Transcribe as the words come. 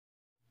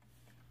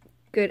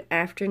Good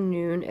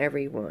afternoon,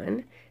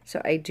 everyone.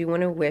 So I do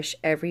want to wish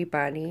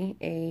everybody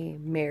a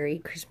Merry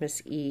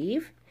Christmas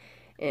Eve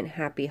and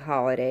Happy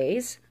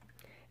Holidays.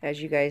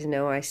 As you guys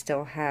know, I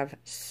still have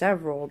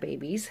several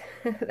babies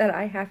that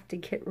I have to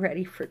get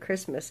ready for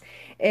Christmas.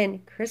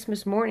 And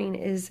Christmas morning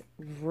is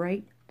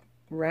right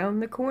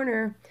round the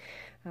corner.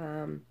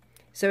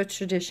 So it's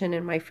tradition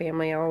in my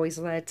family. I always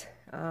let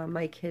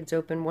my kids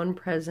open one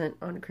present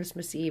on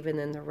Christmas Eve and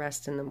then the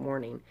rest in the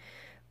morning.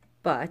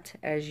 But,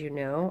 as you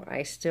know,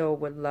 I still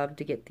would love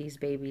to get these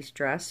babies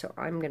dressed, so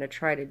I'm going to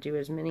try to do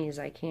as many as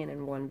I can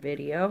in one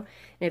video.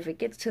 And if it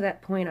gets to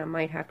that point, I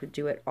might have to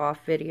do it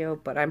off video,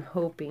 but I'm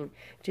hoping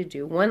to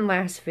do one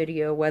last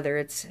video, whether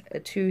it's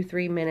a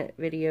 2-3 minute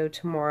video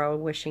tomorrow,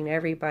 wishing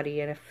everybody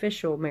an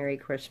official Merry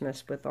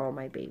Christmas with all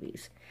my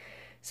babies.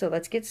 So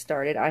let's get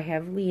started. I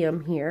have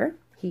Liam here.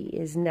 He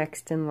is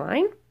next in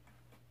line.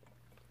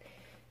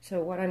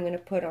 So what I'm going to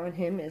put on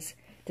him is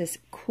this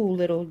cool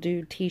little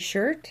dude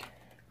t-shirt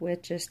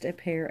with just a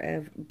pair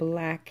of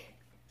black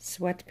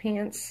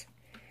sweatpants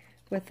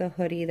with a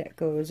hoodie that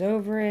goes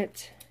over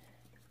it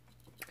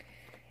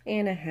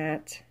and a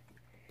hat,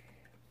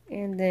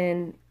 and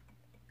then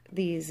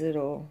these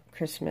little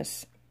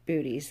Christmas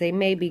booties. They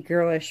may be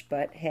girlish,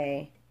 but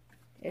hey,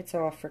 it's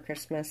all for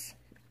Christmas.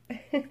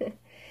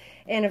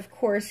 And of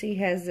course he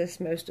has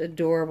this most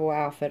adorable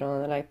outfit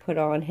on that I put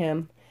on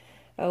him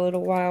a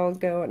little while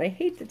ago, and I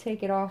hate to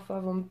take it off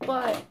of him,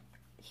 but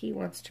he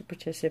wants to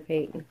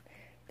participate in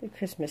the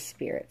Christmas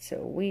spirit, so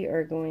we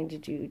are going to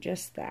do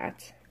just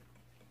that.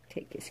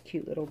 Take his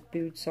cute little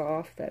boots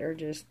off that are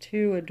just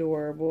too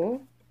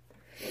adorable.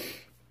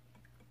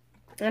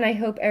 And I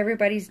hope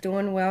everybody's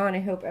doing well, and I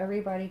hope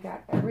everybody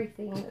got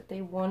everything that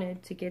they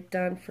wanted to get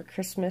done for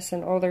Christmas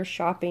and all their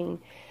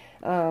shopping.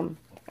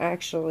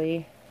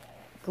 Actually,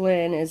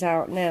 Glenn is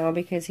out now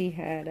because he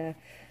had a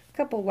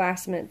couple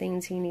last minute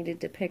things he needed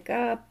to pick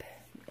up,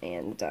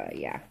 and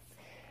yeah.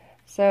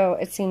 So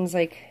it seems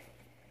like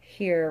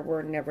here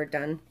we're never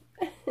done.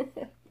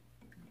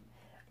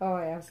 Oh,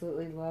 I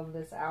absolutely love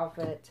this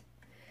outfit.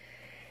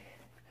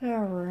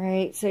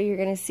 Alright, so you're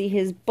going to see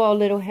his bald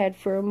little head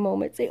for a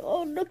moment. Say,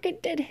 oh, look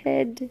at that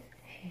head.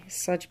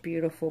 Such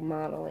beautiful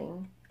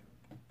modeling.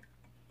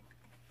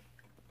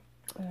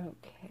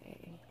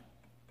 Okay.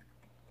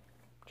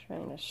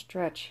 Trying to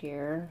stretch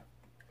here.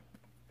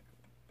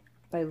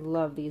 I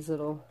love these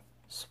little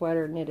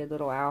sweater knitted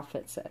little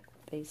outfits that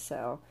they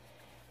sell.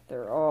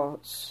 They're all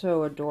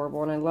so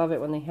adorable, and I love it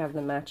when they have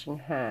the matching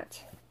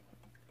hat.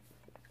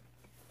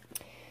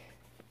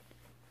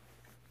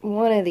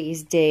 One of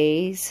these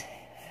days,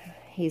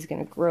 he's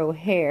going to grow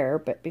hair,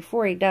 but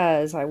before he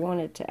does, I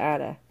wanted to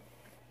add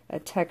a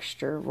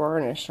texture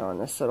varnish on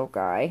this little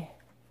guy.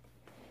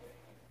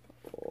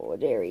 Oh,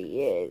 there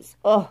he is.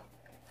 Oh,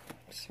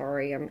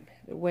 sorry,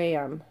 the way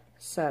I'm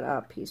set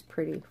up, he's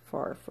pretty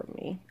far from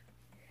me.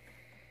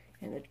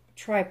 And the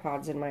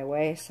tripod's in my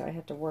way, so I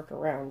have to work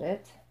around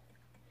it.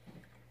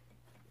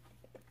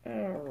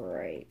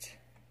 Alright.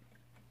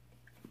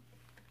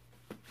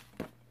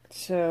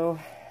 So,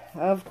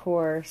 of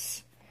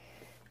course,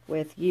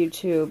 with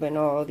YouTube and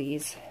all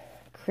these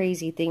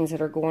crazy things that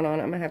are going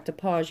on, I'm going to have to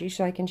pause you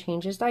so I can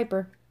change his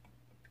diaper.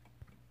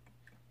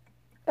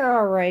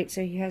 Alright,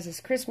 so he has his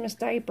Christmas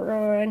diaper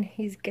on.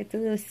 He's got the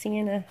little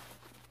Santa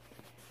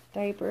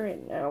diaper,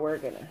 and now we're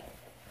going to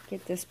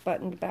get this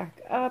buttoned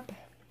back up.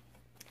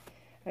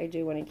 I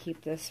do want to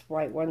keep this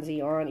white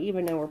onesie on,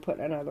 even though we're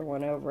putting another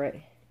one over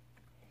it.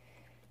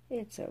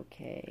 It's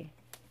okay.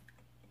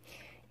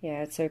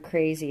 Yeah, it's so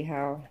crazy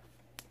how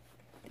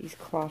these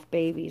cloth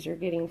babies are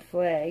getting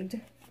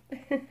flagged.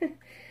 So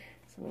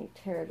let me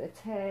tear the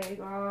tag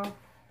off.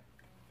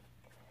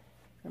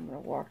 I'm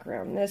going to walk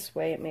around this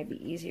way. It may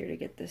be easier to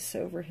get this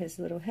over his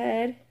little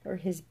head, or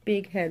his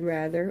big head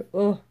rather.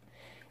 Oh,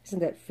 isn't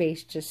that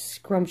face just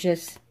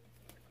scrumptious?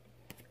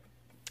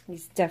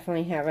 He's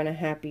definitely having a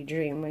happy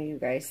dream. What do you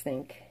guys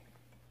think?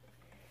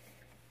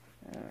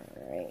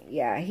 Alright,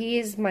 yeah, he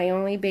is my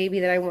only baby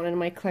that I wanted in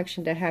my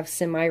collection to have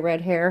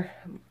semi-red hair.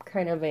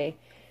 Kind of a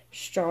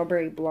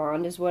strawberry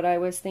blonde is what I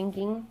was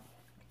thinking.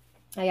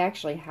 I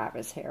actually have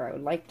his hair. I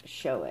would like to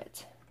show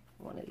it.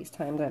 One of these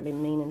times I've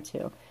been meaning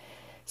to.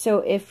 So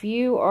if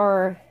you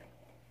are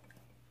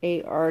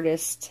a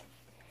artist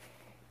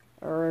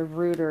or a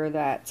rooter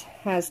that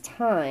has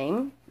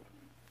time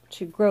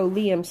to grow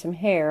Liam some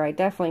hair, I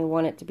definitely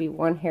want it to be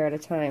one hair at a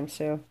time.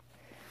 So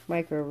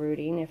micro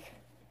rooting,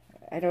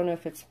 I don't know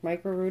if it's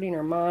micro rooting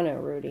or mono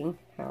rooting,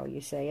 how you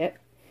say it.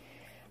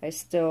 I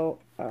still,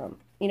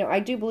 you know,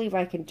 I do believe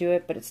I can do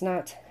it, but it's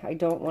not, I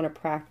don't want to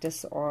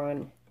practice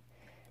on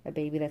a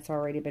baby that's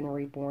already been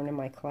reborn in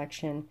my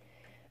collection.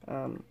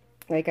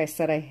 Like I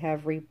said, I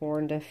have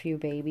reborned a few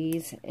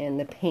babies, and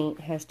the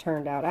paint has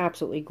turned out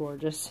absolutely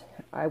gorgeous.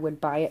 I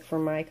would buy it for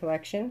my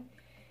collection,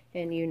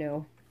 and you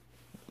know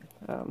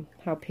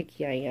how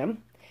picky I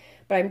am.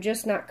 But I'm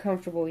just not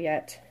comfortable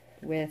yet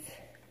with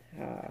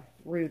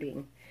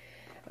rooting.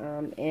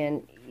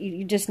 And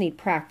you just need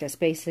practice.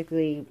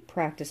 Basically,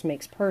 practice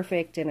makes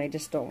perfect, and I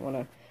just don't want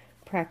to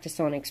practice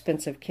on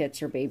expensive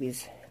kits or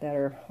babies that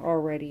are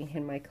already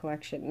in my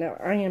collection. Now,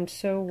 I am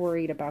so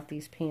worried about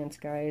these pants,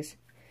 guys.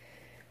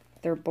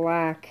 They're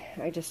black.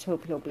 I just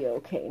hope he'll be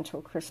okay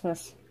until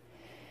Christmas.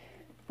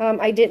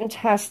 I didn't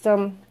test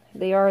them.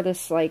 They are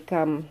this, like,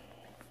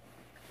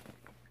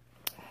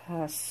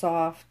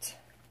 soft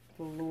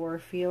velour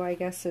feel. I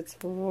guess it's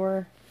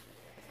velour.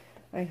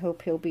 I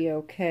hope he'll be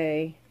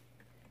okay.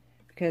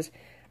 Because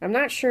I'm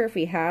not sure if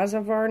he has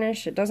a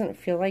varnish. It doesn't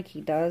feel like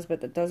he does,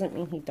 but that doesn't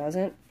mean he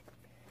doesn't.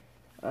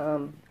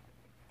 I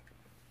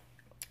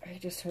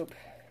just hope,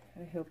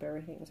 I hope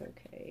everything's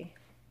okay.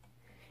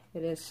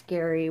 It is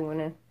scary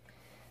when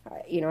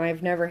you know,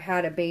 I've never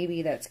had a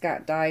baby that's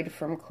got dyed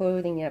from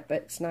clothing yet,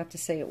 but it's not to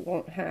say it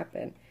won't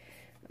happen.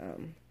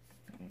 And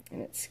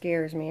it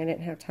scares me. I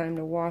didn't have time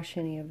to wash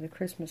any of the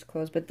Christmas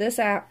clothes. But this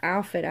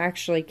outfit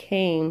actually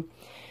came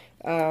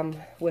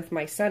with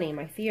my Sonny,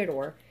 my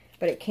Theodore,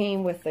 but it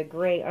came with the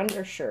gray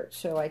undershirt.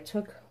 So I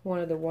took one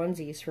of the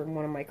onesies from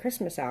one of my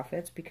Christmas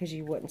outfits, because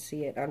you wouldn't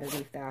see it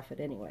underneath the outfit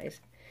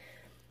anyways,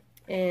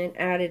 and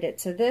added it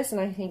to this,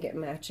 and I think it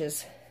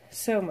matches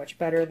so much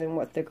better than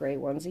what the gray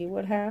onesie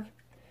would have.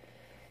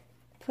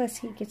 Plus,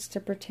 he gets to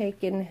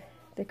partake in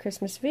the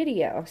Christmas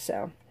video,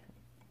 so,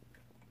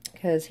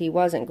 because he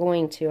wasn't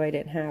going to, I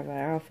didn't have an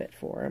outfit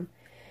for him.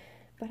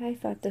 But I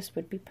thought this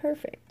would be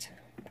perfect.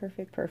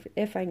 Perfect, perfect.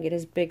 If I can get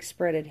his big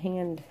spreaded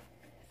hand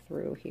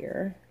through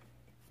here.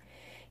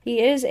 He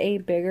is a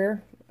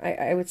bigger,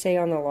 I would say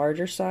on the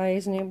larger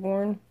size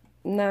newborn.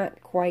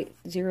 Not quite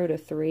 0 to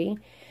 3,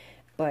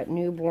 but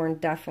newborn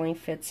definitely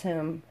fits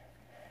him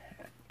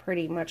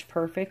pretty much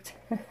perfect.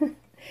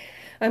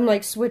 I'm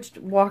like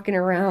walking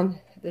around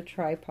the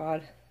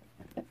tripod,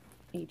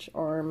 each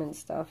arm and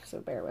stuff, so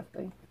bear with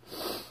me.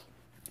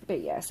 But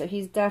yeah, so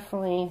he's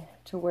definitely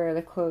to where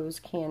the clothes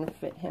can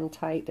fit him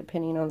tight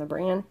depending on the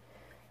brand.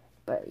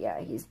 But yeah,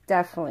 he's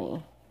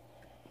definitely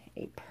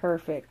a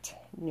perfect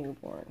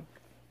newborn.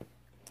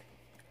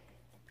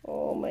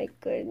 Oh my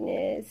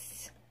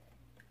goodness.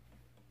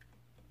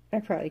 I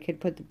probably could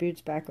put the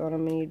boots back on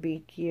him and he'd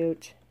be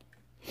cute.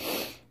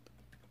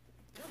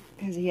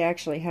 Because he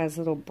actually has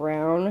little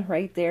brown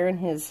right there in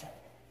his...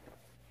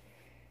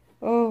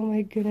 Oh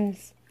my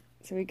goodness.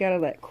 So we gotta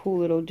let cool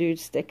little dude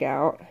stick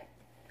out.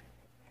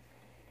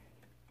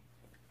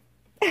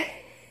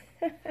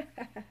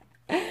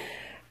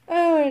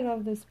 Oh, I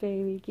love this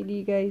baby. Can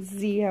you guys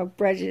see how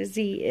precious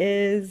he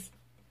is?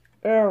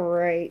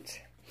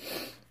 Alright.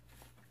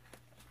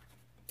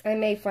 I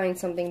may find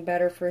something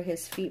better for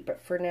his feet,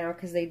 but for now,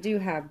 because they do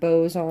have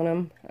bows on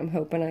them, I'm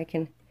hoping I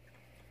can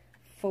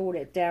fold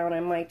it down. I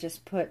might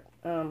just put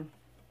some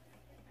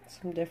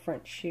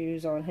different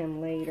shoes on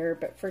him later,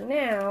 but for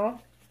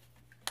now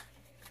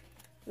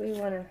we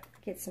want to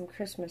get some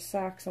Christmas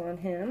socks on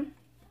him.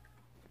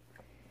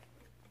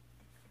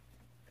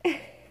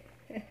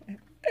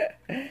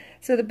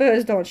 So the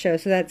bows don't show,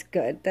 so that's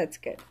good. That's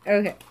good.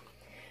 Okay.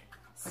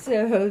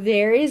 So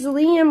there is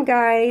Liam,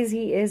 guys.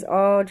 He is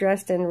all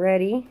dressed and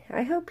ready.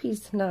 I hope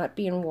he's not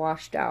being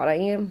washed out. I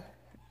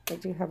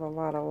do have a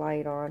lot of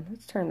light on.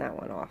 Let's turn that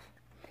one off.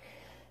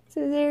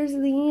 So there's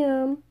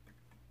Liam,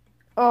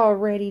 all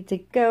ready to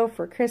go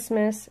for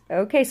Christmas.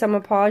 Okay, so I'm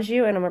going to pause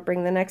you, and I'm going to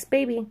bring the next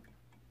baby.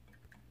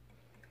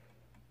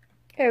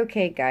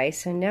 Okay, guys,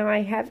 so now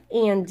I have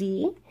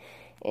Andy,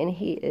 and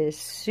he is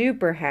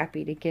super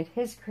happy to get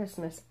his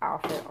Christmas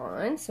outfit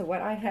on. So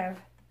what I have,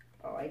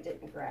 oh, I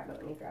didn't grab it.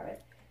 Let me grab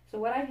it. So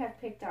what I have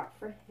picked out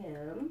for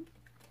him,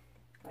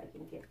 if I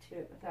can get to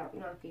it without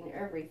knocking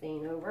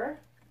everything over.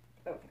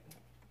 Okay.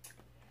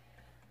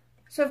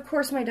 So, of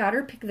course, my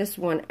daughter picked this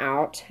one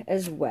out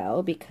as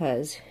well,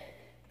 because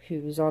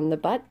who's on the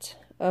butt?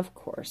 Of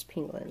course,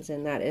 penguins,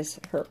 and that is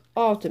her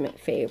ultimate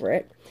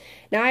favorite.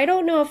 Now, I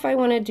don't know if I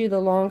want to do the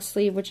long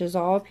sleeve, which is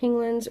all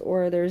penguins,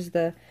 or there's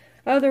the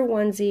other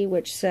onesie,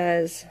 which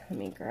says, let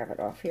me grab it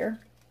off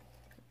here.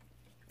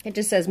 It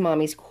just says,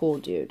 Mommy's cool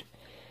dude.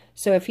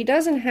 So if he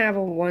doesn't have a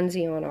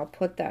onesie on, I'll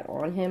put that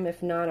on him.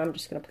 If not, I'm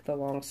just going to put the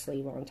long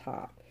sleeve on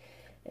top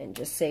and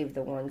just save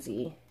the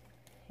onesie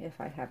if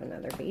I have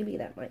another baby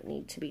that might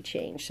need to be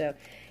changed. So,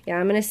 yeah,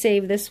 I'm going to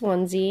save this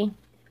onesie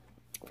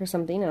for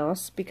something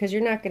else, because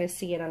you're not going to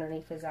see it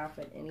underneath his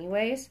outfit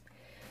anyways.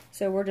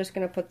 So we're just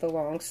going to put the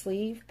long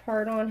sleeve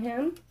part on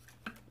him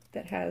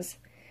that has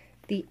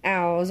the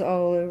owls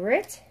all over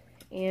it.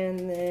 And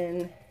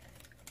then,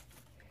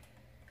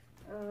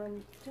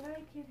 did I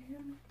get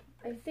him?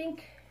 I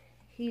think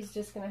he's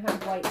just going to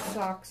have white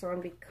socks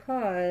on,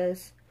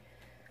 because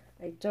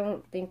I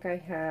don't think I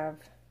have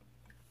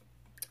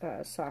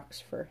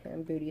socks for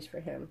him, booties for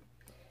him,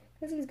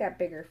 because he's got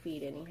bigger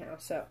feet anyhow.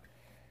 So,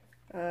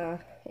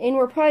 and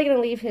we're probably going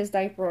to leave his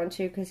diaper on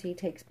too, because he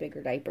takes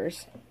bigger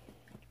diapers.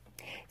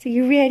 So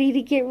you ready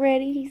to get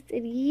ready? He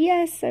said,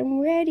 yes,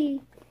 I'm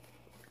ready.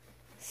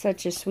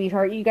 Such a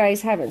sweetheart. You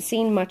guys haven't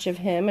seen much of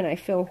him, and I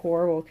feel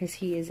horrible because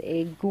he is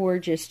a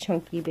gorgeous,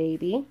 chunky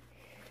baby.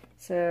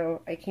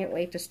 So I can't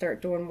wait to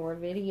start doing more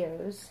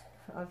videos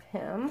of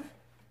him.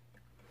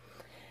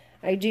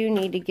 I do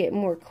need to get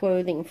more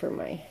clothing for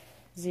my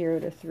 0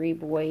 to 3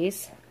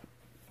 boys.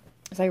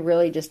 because I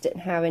really just didn't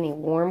have any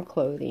warm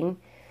clothing.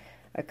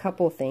 A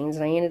couple things,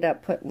 and I ended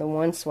up putting the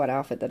one sweat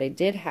outfit that I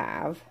did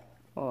have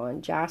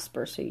on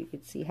Jasper so you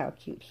could see how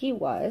cute he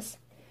was.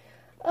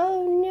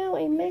 Oh no,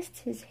 I messed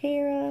his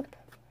hair up.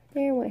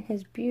 There went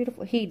his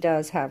beautiful, he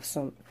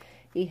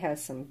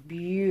has some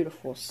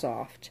beautiful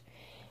soft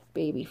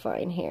baby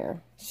fine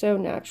hair. So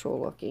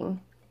natural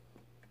looking.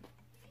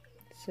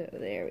 So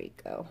there we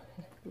go.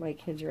 My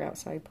kids are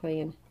outside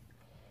playing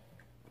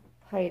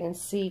hide and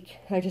seek.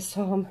 I just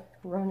saw him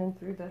running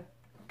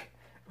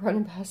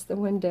past the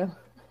window.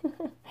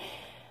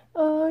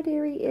 Oh,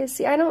 there he is.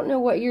 See, I don't know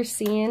what you're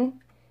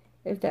seeing.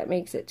 If that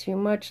makes it too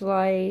much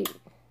light,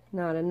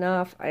 not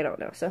enough, I don't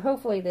know. So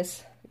hopefully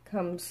this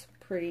comes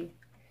pretty,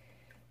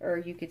 or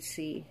you could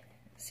see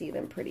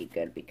them pretty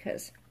good,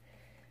 because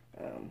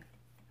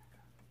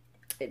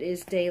it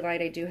is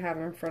daylight. I do have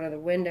them in front of the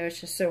window.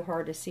 It's just so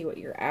hard to see what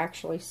you're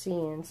actually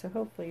seeing. So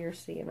hopefully you're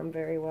seeing them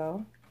very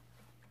well.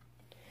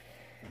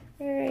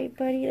 Alright,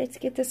 buddy, let's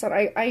get this on.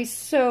 I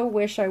so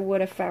wish I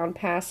would have found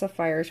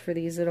pacifiers for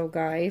these little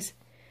guys.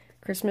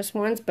 Christmas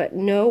ones, but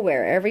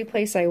nowhere. Every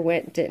place I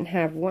went didn't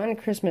have one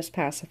Christmas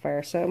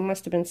pacifier, so it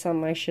must have been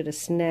something I should have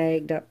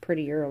snagged up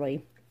pretty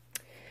early.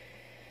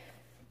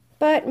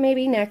 But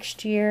maybe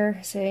next year.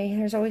 Say,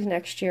 there's always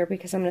next year,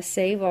 because I'm going to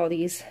save all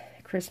these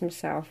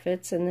Christmas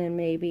outfits, and then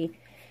maybe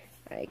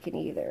I can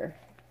either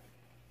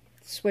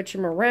switch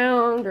them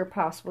around or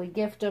possibly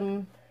gift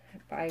them,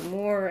 buy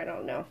more, I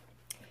don't know.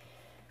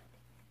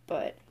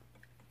 But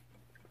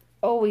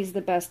always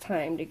the best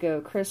time to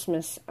go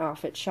Christmas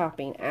outfit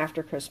shopping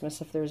after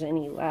Christmas if there's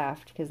any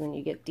left, because then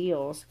you get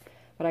deals.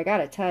 But I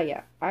gotta tell you,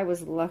 I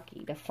was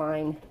lucky to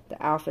find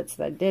the outfits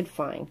that I did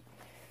find.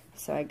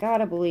 So I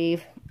gotta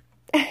believe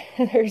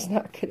there's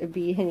not gonna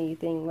be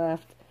anything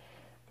left.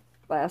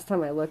 Last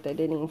time I looked, I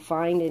didn't even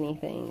find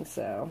anything,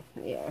 so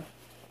yeah.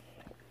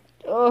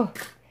 Oh,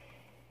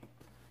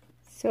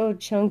 so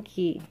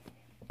chunky.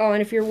 Oh,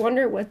 and if you're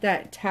wondering what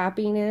that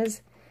tapping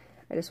is,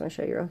 I just want to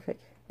show you real quick.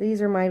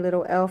 These are my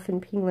little elf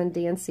and penguin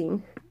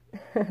dancing.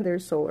 They're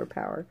solar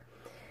power.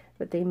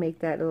 But they make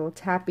that little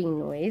tapping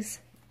noise.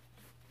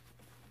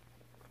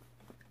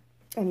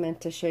 I meant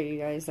to show you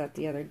guys that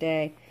the other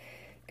day,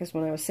 because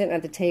when I was sitting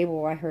at the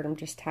table, I heard them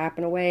just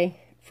tapping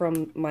away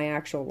from my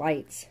actual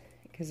lights,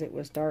 because it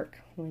was dark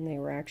when they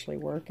were actually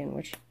working,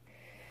 which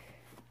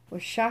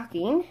was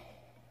shocking.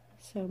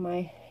 So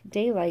my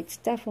daylights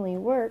definitely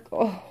work.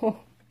 Oh,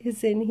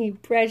 isn't he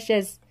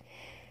precious?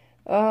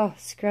 Oh,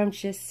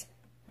 scrumptious.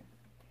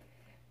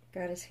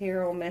 Got his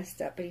hair all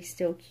messed up, but he's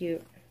still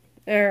cute.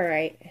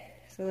 Alright,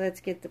 so let's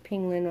get the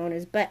penguin on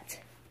his butt.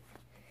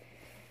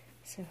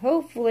 So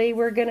hopefully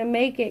we're going to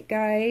make it,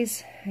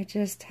 guys. I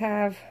just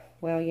have,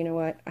 well, you know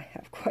what? I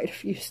have quite a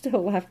few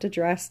still left to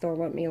dress, don't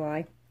let me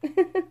lie.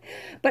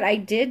 But I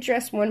did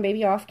dress one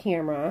baby off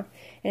camera,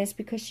 and it's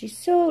because she's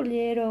so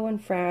little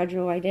and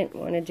fragile. I didn't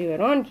want to do it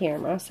on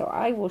camera, so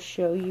I will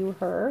show you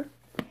her.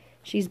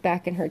 She's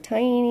back in her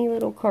tiny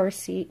little car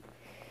seat.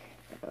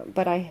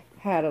 But I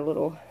had a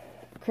little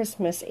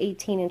Christmas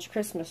 18-inch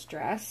Christmas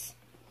dress,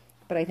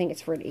 but I think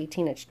it's for an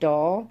 18-inch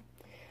doll,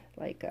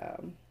 like I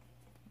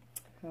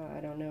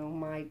don't know,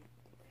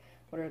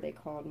 what are they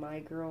called,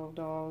 My Girl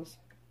dolls,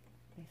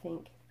 I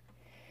think.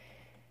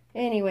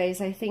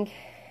 Anyways, I think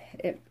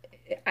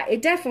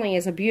it definitely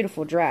is a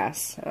beautiful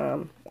dress.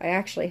 I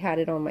actually had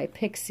it on my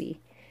Pixie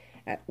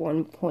at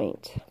one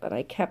point, but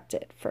I kept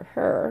it for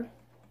her.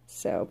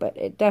 So, but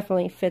it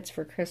definitely fits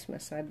for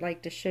Christmas. I'd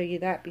like to show you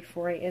that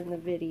before I end the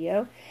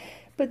video.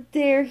 But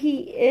there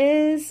he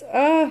is.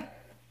 Oh,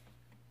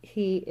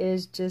 he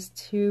is just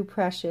too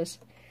precious.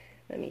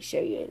 Let me show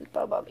you his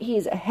bum bum. He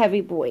is a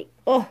heavy boy.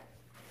 Oh,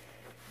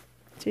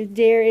 so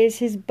there is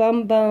his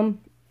bum bum.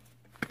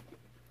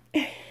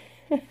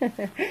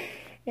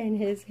 And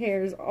his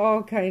hair is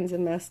all kinds of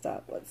messed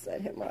up. Let's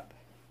set him up.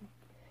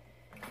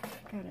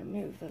 Gotta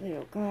move the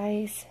little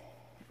guys.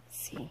 Let's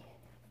see.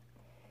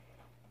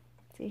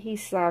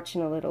 He's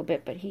slouching a little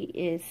bit, but he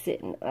is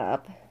sitting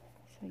up.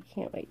 So I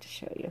can't wait to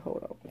show you.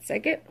 Hold on one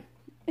second.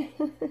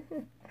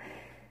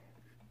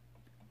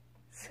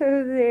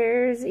 So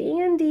there's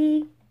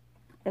Andy.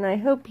 And I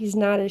hope he's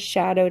not as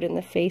shadowed in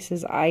the face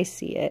as I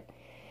see it.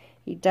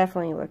 He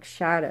definitely looks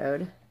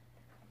shadowed.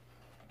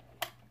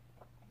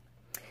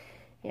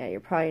 Yeah,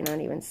 you're probably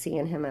not even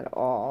seeing him at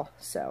all.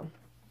 So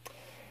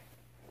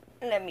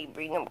let me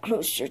bring him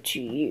closer to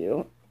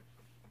you.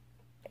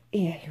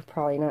 Yeah, you're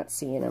probably not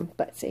seeing him,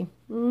 but say,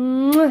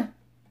 mwah!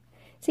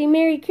 Say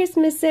Merry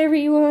Christmas,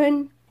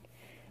 everyone.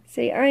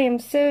 Say, I am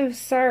so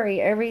sorry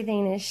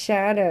everything is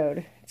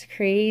shadowed. It's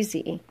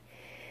crazy.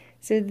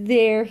 So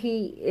there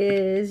he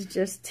is,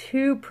 just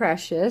too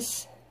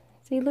precious.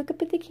 Say, look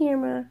up at the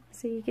camera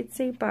so you can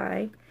say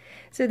bye.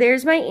 So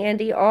there's my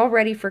Andy, all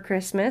ready for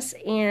Christmas.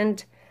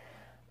 And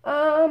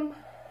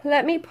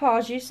let me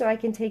pause you so I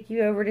can take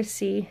you over to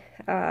see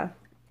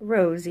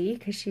Rosie,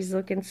 because she's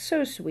looking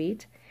so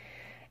sweet.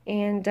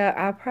 And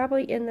I'll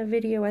probably end the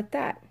video at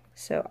that.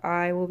 So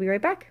I will be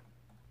right back.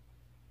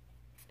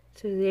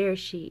 So there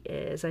she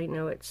is. I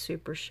know it's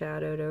super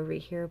shadowed over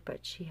here, but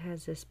she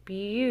has this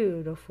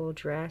beautiful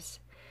dress.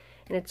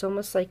 And it's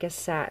almost like a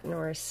satin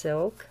or a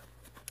silk,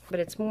 but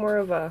it's more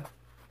of a,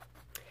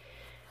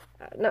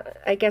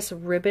 I guess,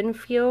 ribbon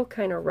feel,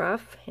 kind of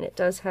rough. And it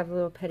does have a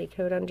little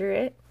petticoat under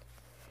it.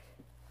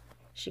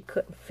 She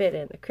couldn't fit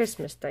in the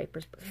Christmas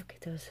diapers, but look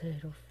at those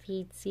little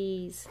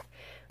feetsies.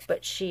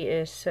 But she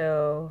is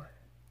so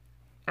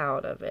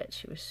out of it.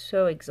 She was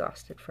so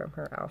exhausted from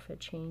her outfit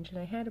change, and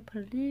I had to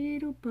put a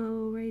little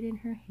bow right in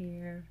her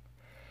hair.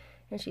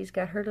 And she's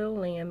got her little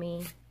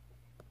lammy.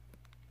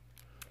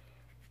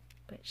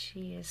 But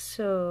she is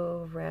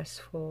so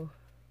restful,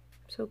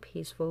 so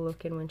peaceful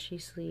looking when she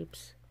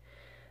sleeps.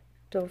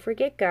 Don't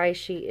forget, guys,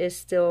 she is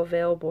still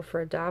available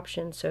for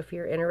adoption, so if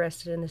you're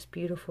interested in this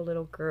beautiful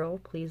little girl,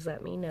 please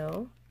let me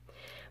know.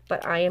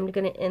 But I am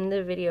going to end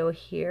the video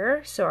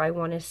here, so I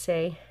want to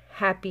say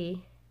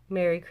Happy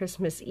Merry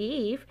Christmas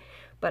Eve,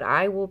 but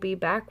I will be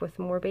back with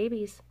more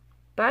babies.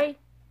 Bye!